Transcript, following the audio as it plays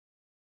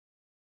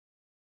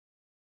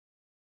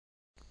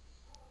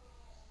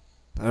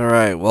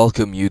Alright,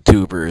 welcome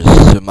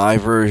YouTubers to my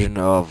version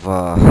of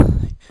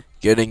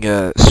getting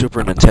a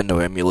Super Nintendo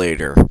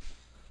emulator.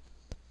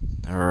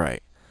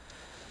 Alright,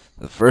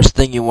 the first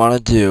thing you want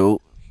to do,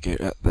 get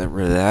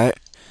rid of that,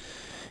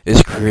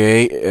 is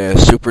create a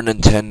Super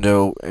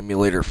Nintendo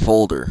emulator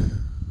folder.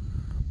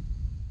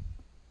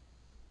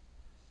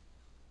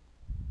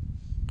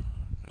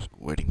 Just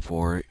waiting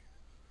for it.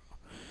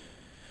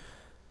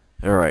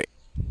 Alright,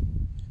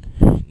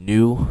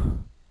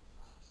 new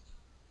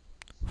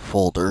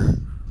folder.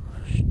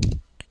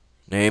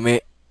 Name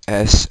it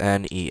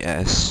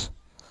SNES,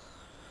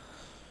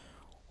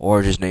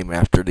 or just name it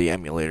after the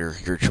emulator,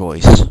 your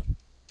choice.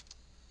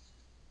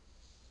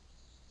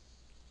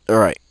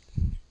 Alright,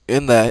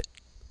 in that,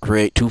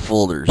 create two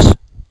folders.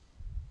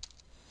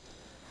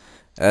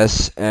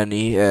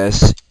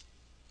 SNES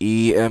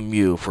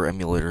EMU for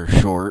emulator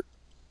short.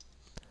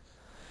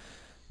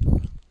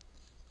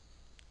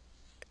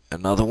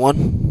 Another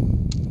one.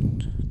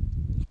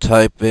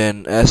 Type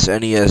in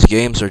SNES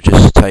games, or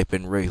just type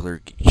in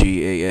regular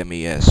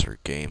GAMES or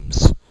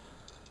games.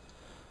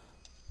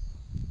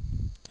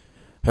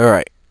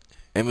 Alright.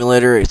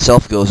 Emulator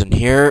itself goes in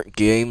here.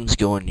 Games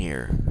go in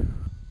here.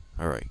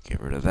 Alright, get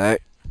rid of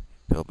that.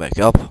 Go back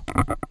up.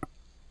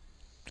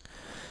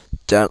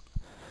 Download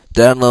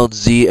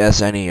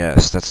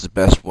ZSNES. That's the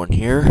best one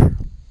here.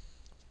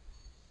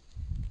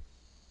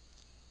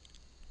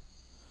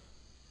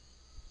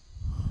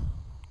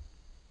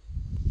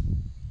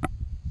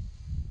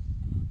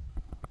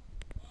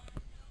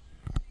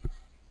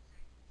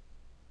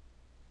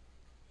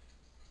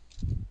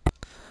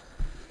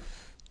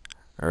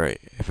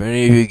 Alright, if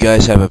any of you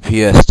guys have a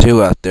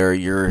PS2 out there,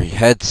 your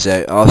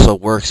headset also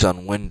works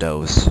on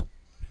Windows.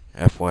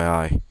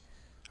 FYI.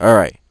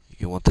 Alright,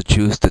 you want to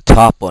choose the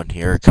top one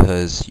here,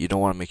 because you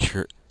don't want to make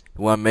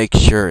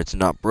sure it's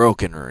not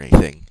broken or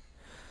anything.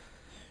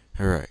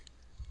 Alright.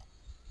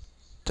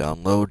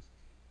 Download.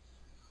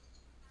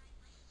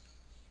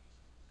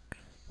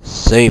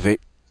 Save it.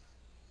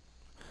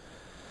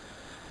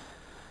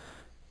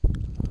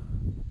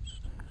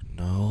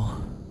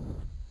 No.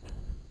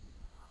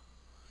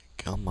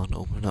 Come on,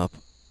 open up.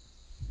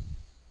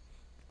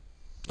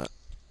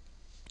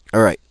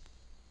 Alright.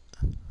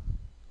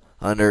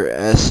 Under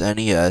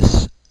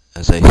SNES,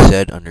 as I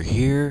said, under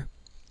here,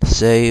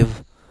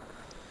 save,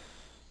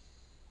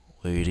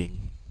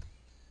 waiting.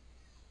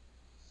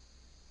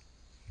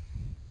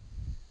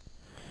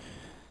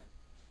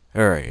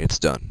 Alright, it's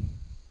done.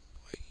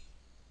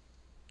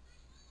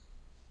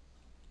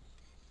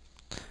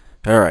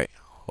 Alright,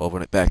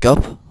 open it back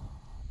up.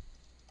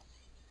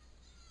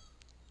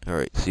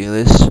 Alright, see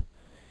this?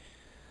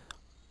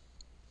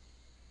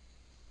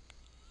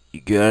 You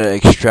gotta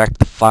extract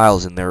the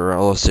files in there, or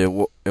else it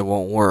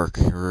won't work,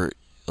 or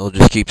it'll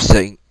just keep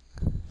saying,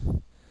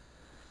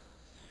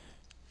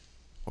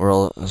 or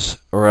else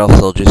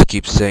it'll just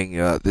keep saying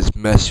this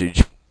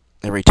message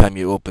every time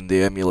you open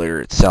the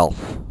emulator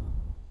itself,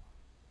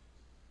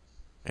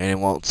 and it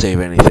won't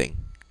save anything.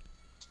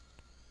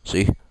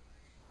 See?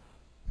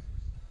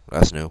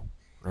 That's new.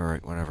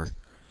 Alright, whatever.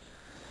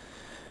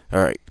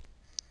 Alright.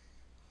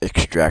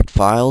 Extract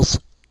files.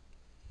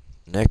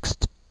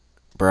 Next.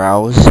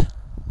 Browse.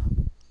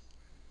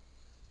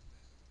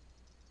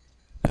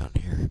 Down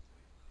here.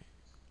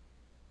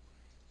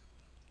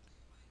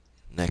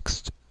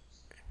 Next.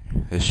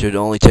 This should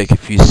only take a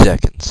few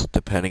seconds,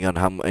 depending on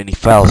how many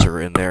files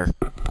are in there.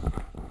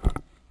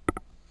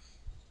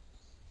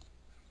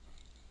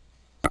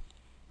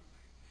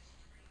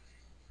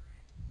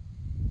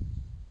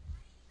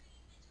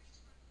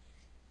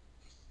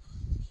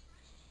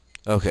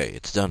 Okay,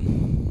 it's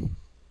done.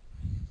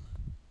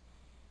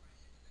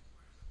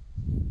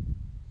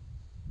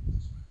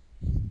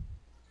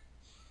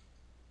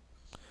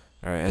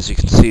 Alright, as you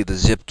can see, the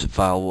zipped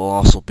file will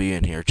also be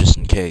in here, just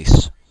in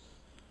case.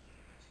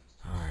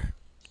 Alright.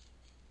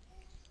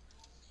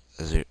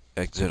 As you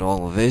exit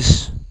all of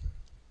this.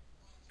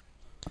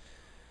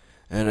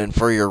 And then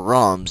for your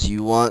ROMs,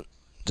 you want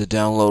to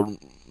download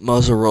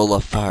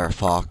Mozilla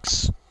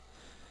Firefox.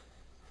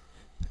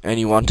 And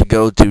you want to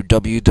go to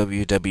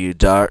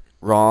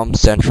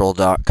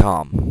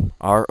www.romcentral.com.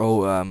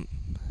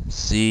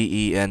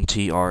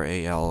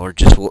 ROMCENTRAL, or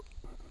just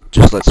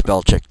let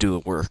spell check do the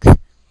work.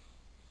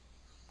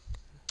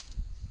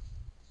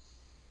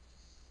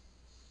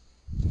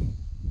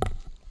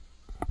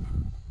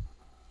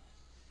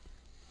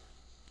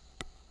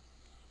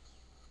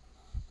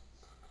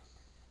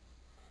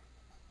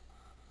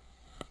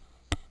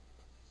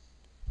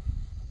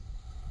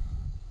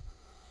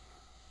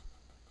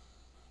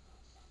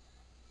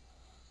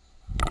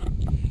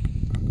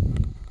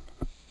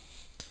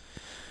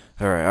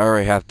 Alright, I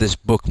already have this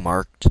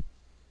bookmarked.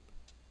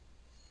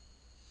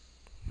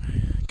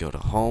 Go to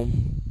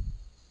home.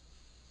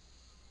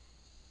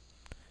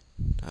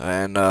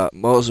 And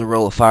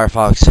Mozilla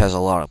Firefox has a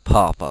lot of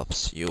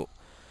pop-ups. You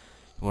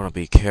want to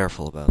be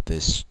careful about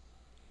this.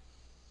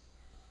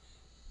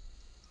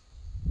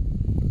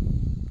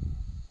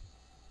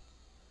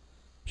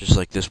 Just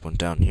like this one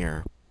down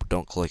here.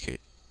 Don't click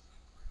it.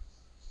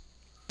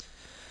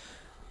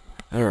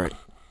 Alright.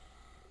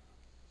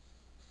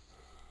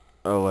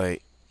 Oh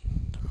wait.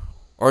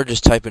 Or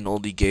just type in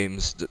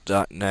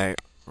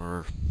oldiegames.net,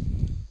 or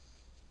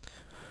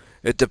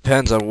it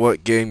depends on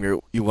what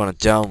game you want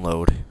to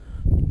download.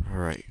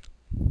 Alright.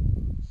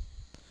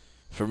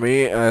 For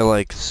me, I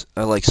like some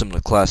of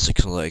the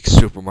classics like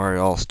Super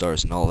Mario All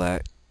Stars and all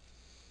that.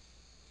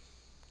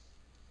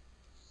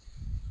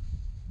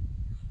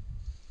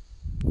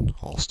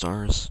 All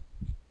Stars.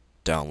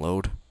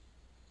 Download.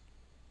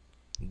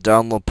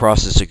 Download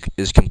process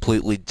is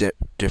completely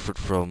different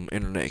from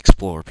Internet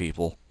Explorer,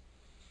 people.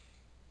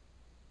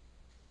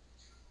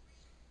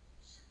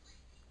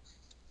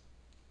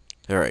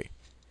 Alright.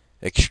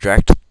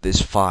 Extract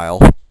this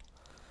file.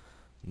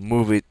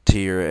 Move it to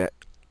your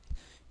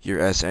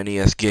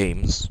SNES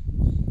games.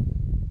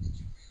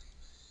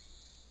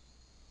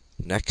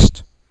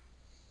 Next.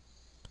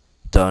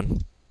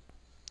 Done.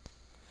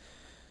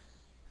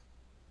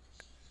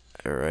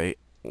 Alright.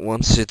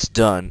 Once it's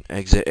done,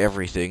 exit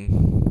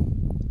everything.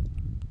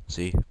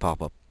 See?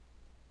 Pop up.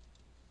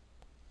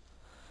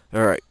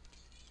 Alright.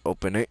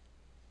 Open it.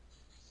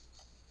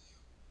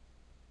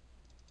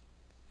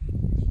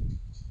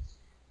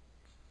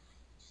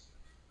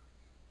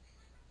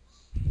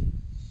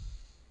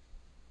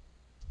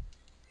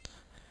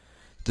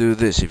 Do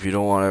this if you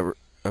don't want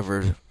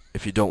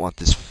if you don't want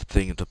this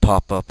thing to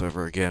pop up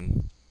ever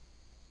again.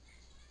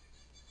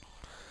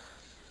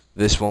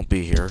 This won't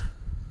be here.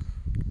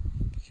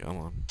 Come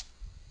on.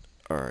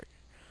 Alright.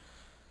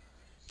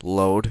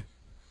 Load.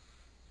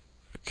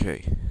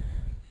 Okay.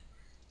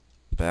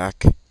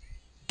 Back.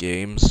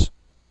 Games.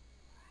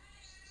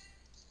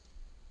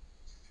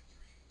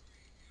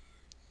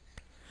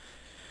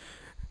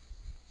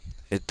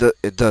 It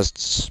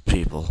does,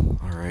 people.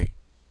 Alright.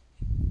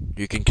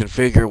 You can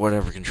configure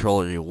whatever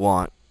controller you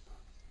want.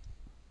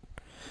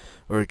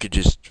 Or you could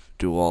just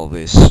do all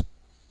this.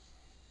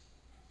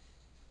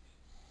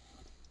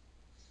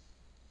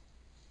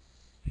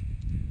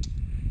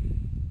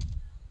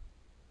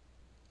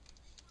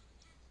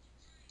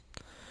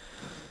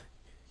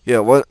 Yeah,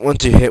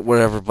 once you hit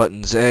whatever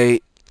buttons A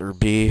or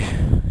B,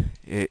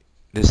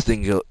 this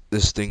thing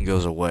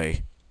goes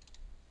away.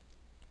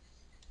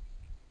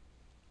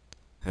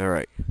 All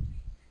right.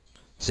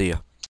 See ya.